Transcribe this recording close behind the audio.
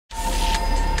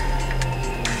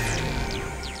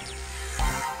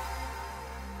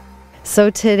So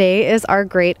today is our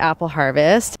great apple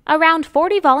harvest. Around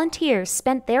 40 volunteers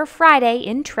spent their Friday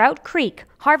in Trout Creek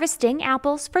harvesting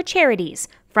apples for charities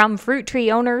from fruit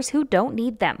tree owners who don't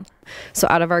need them. So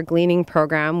out of our gleaning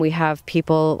program, we have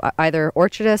people, either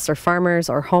orchardists or farmers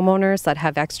or homeowners that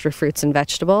have extra fruits and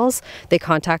vegetables. They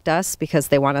contact us because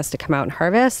they want us to come out and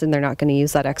harvest, and they're not going to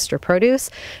use that extra produce.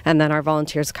 And then our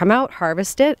volunteers come out,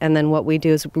 harvest it, and then what we do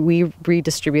is we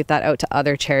redistribute that out to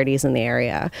other charities in the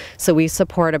area. So we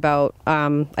support about,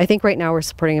 I think right now we're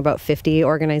supporting about 50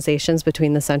 organizations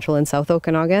between the Central and South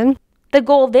Okanagan. The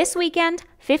goal this weekend,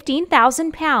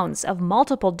 15,000 pounds of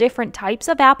multiple different types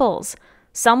of apples.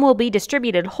 Some will be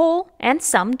distributed whole and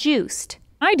some juiced.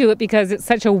 I do it because it's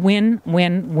such a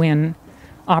win-win-win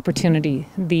opportunity.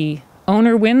 The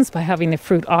owner wins by having the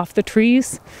fruit off the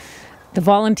trees. The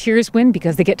volunteers win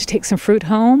because they get to take some fruit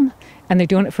home, and they're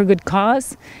doing it for a good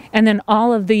cause. And then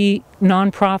all of the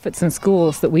nonprofits and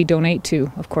schools that we donate to,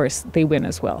 of course, they win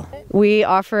as well. We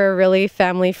offer a really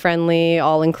family-friendly,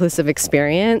 all-inclusive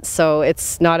experience. So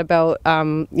it's not about,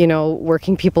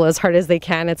 working people as hard as they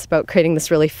can. It's about creating this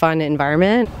really fun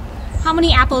environment. How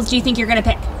many apples do you think you're going to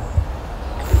pick?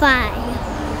 5.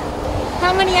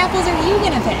 How many apples are you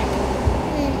going to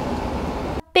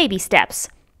pick? Baby steps.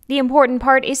 The important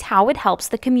part is how it helps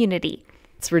the community.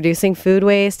 It's reducing food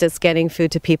waste, it's getting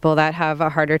food to people that have a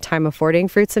harder time affording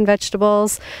fruits and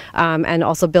vegetables, and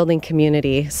also building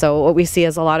community. So what we see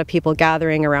is a lot of people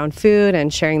gathering around food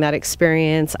and sharing that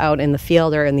experience out in the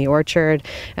field or in the orchard,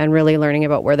 and really learning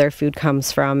about where their food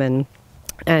comes from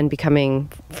and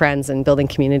becoming friends and building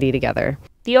community together.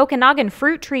 The Okanagan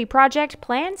Fruit Tree Project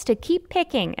plans to keep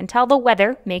picking until the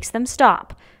weather makes them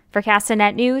stop. For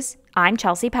Castanet News, I'm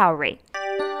Chelsea Powery.